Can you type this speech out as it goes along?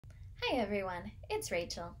Hi everyone, it's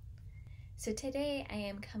Rachel. So today I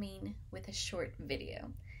am coming with a short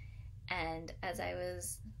video, and as I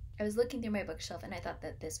was looking through my bookshelf and I thought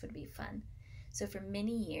that this would be fun. So for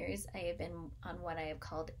many years I have been on what I have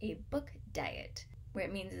called a book diet, where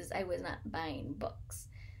it means is I was not buying books.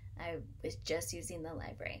 I was just using the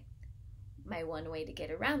library. My one way to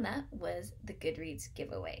get around that was the Goodreads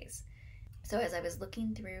giveaways. So as I was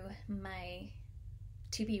looking through my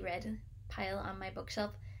to be read pile on my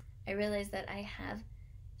bookshelf, I realized that I have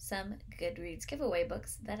some Goodreads giveaway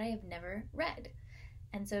books that I have never read.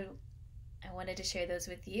 And so I wanted to share those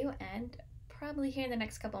with you and probably here in the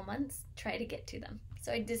next couple months try to get to them.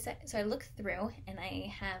 So I looked through and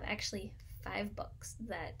I have actually 5 books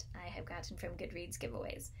that I have gotten from Goodreads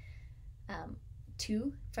giveaways.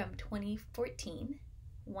 2 from 2014,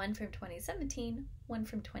 1 from 2017, 1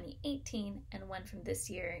 from 2018, and 1 from this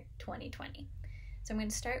year, 2020. So I'm going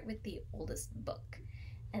to start with the oldest book,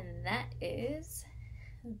 and that is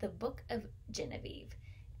the Book of Genevieve.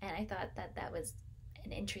 And I thought that that was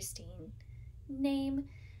an interesting name.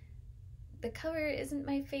 The cover isn't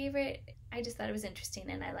my favorite. I just thought it was interesting,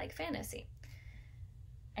 and I like fantasy.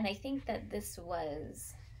 And I think that this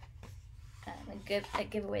was a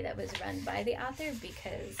giveaway that was run by the author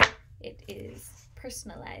because it is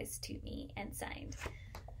personalized to me and signed.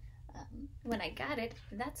 When I got it,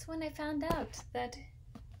 that's when I found out that,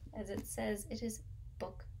 as it says, it is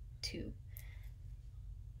book 2.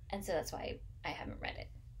 And so that's why I haven't read it,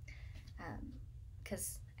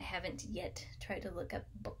 because I haven't yet tried to look up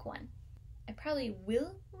book 1. I probably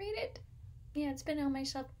will read it. Yeah, it's been on my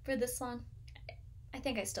shelf for this long. I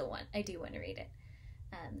think I do want to read it.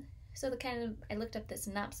 So I looked up the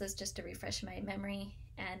synopsis just to refresh my memory,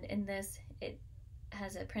 and in this it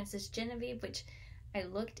has a Princess Genevieve, which I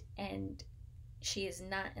looked and she is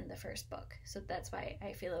not in the first book. So that's why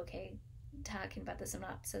I feel okay talking about the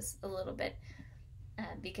synopsis a little bit,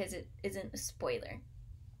 because it isn't a spoiler.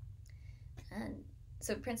 And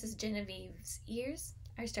so Princess Genevieve's ears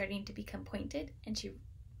are starting to become pointed, and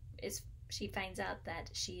she finds out that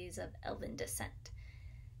she is of elven descent.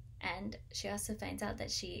 And she also finds out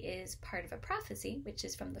that she is part of a prophecy, which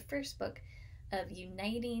is from the first book, of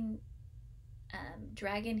uniting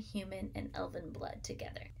dragon, human, and elven blood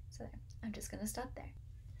together. So I'm just going to stop there.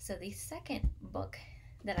 So the second book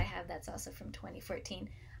that I have that's also from 2014,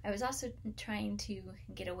 I was also trying to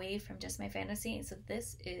get away from just my fantasy, so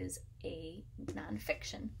this is a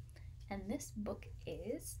nonfiction. And this book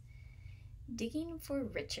is Digging for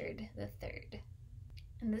Richard III.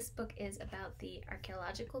 And this book is about the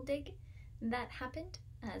archaeological dig that happened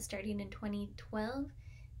starting in 2012.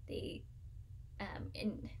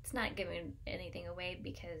 It's not giving anything away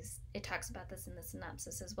because it talks about this in the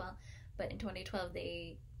synopsis as well, but in 2012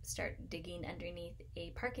 they start digging underneath a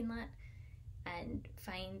parking lot and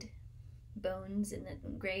find bones in the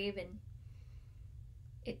grave, and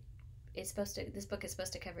this book is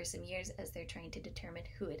supposed to cover some years as they're trying to determine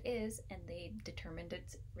who it is, and they determined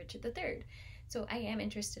it's Richard III. So I am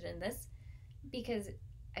interested in this because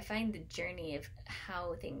I find the journey of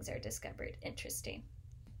how things are discovered interesting.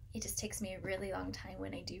 It just takes me a really long time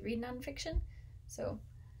when I do read nonfiction, so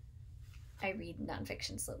I read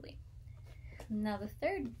nonfiction slowly. Now the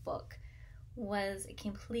third book was a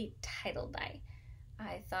complete title buy.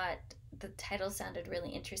 I thought the title sounded really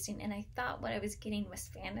interesting, and I thought what I was getting was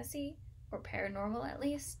fantasy, or paranormal at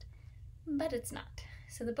least, but it's not.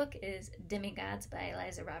 So the book is Demigods by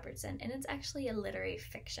Eliza Robertson, and it's actually a literary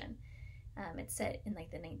fiction. It's set in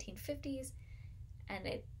like the 1950s, and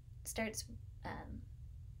it starts,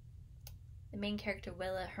 the main character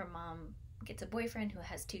Willa, her mom gets a boyfriend who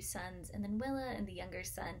has 2 sons, and then Willa and the younger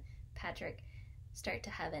son, Patrick, start to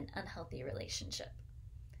have an unhealthy relationship.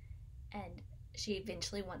 And she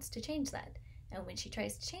eventually wants to change that. And when she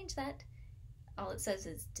tries to change that, all it says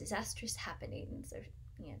is disastrous happenings.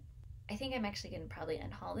 I think I'm actually going to probably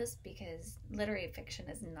unhaul this because literary fiction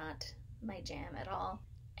is not my jam at all.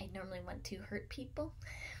 I normally want to hurt people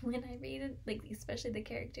when I read it, like especially the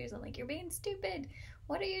characters. I'm like, you're being stupid.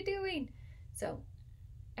 What are you doing? So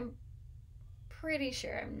I'm pretty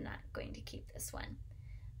sure I'm not going to keep this one.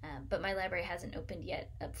 But my library hasn't opened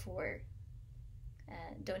yet up for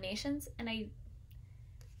donations, and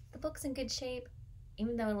the book's in good shape.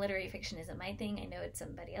 Even though literary fiction isn't my thing, I know it's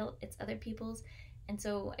somebody else, it's other people's, and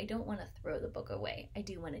so I don't want to throw the book away. I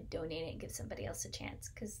do want to donate it and give somebody else a chance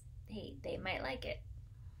because, hey, they might like it.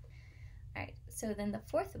 Alright, so then the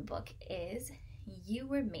fourth book is You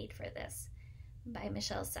Were Made for This by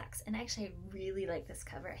Michelle Sachs, and actually I really like this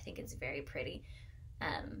cover. I think it's very pretty.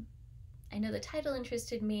 I know the title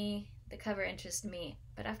interested me, the cover interested me,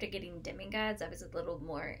 but after getting Demigods, I was a little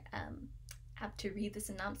more have to read the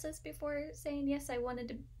synopsis before saying yes, I wanted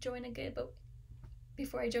to join a giveaway.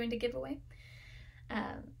 Before I joined a giveaway.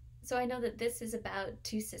 So I know that this is about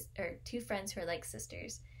two friends who are like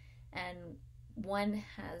sisters, and one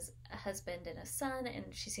has a husband and a son, and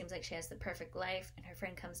she seems like she has the perfect life, and her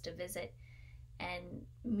friend comes to visit and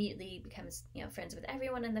immediately becomes, friends with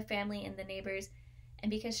everyone in the family and the neighbors. And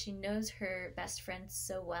because she knows her best friend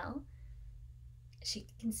so well, she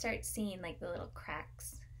can start seeing like the little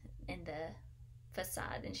cracks in the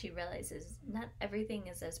facade, and she realizes not everything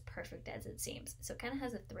is as perfect as it seems. So it kind of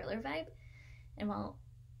has a thriller vibe. And while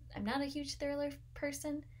I'm not a huge thriller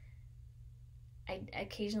person, I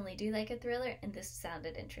occasionally do like a thriller, and this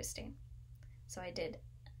sounded interesting. So I did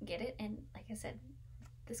get it, and like I said,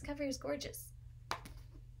 this cover is gorgeous.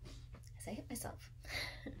 As I hit myself.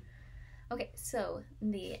 Okay, so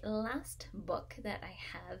the last book that I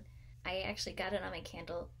have, I actually got it on my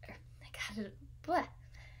Kindle.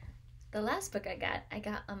 The last book I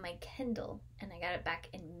got on my Kindle, and I got it back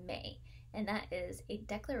in May. And that is A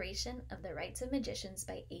Declaration of the Rights of Magicians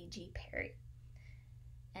by A.G. Perry.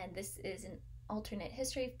 And this is an alternate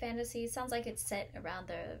history fantasy. Sounds like it's set around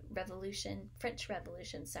the French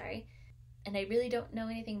Revolution, And I really don't know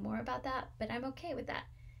anything more about that, but I'm okay with that.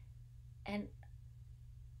 And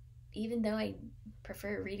even though I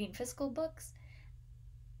prefer reading physical books,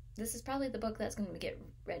 this is probably the book that's going to get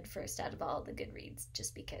read first out of all the Goodreads,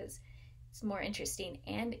 just because it's more interesting,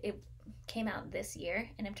 and it came out this year,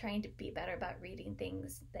 and I'm trying to be better about reading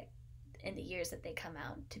things that in the years that they come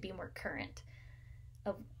out, to be more current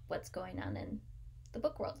of what's going on in the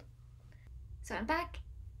book world. So I'm back.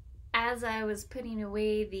 As I was putting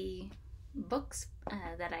away the books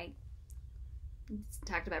that I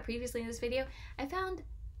talked about previously in this video, I found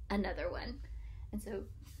another one. And so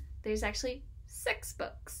there's actually 6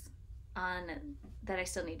 books that I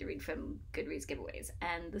still need to read from Goodreads giveaways.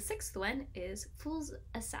 And the 6th one is Fool's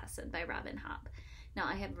Assassin by Robin Hobb. Now,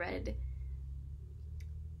 I have read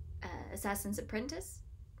Assassin's Apprentice,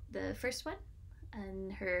 the first one,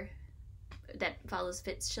 and that follows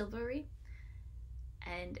Fitz Chivalry.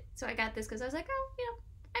 And so I got this because I was like,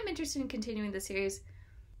 I'm interested in continuing the series.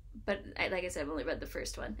 But like I said, I've only read the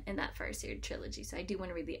first one in that Farseer trilogy, so I do want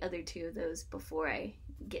to read the other 2 of those before I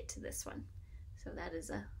get to this one. So that is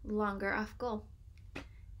a longer off goal.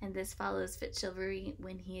 And this follows Fitz Chivalry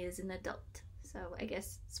when he is an adult. So I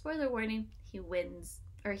guess, spoiler warning, he lives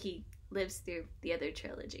through the other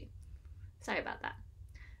trilogy. Sorry about that.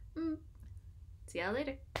 See y'all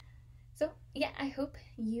later. So yeah, I hope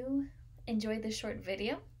you enjoyed this short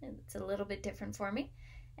video. It's a little bit different for me.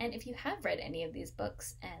 And if you have read any of these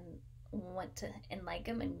books and like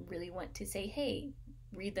them and really want to say, hey,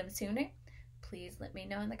 read them sooner, please let me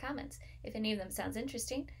know in the comments. If any of them sounds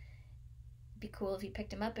interesting, it'd be cool if you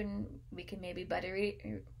picked them up, and we can maybe buddy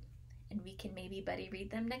read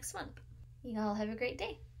them next month. You all have a great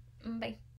day. Bye.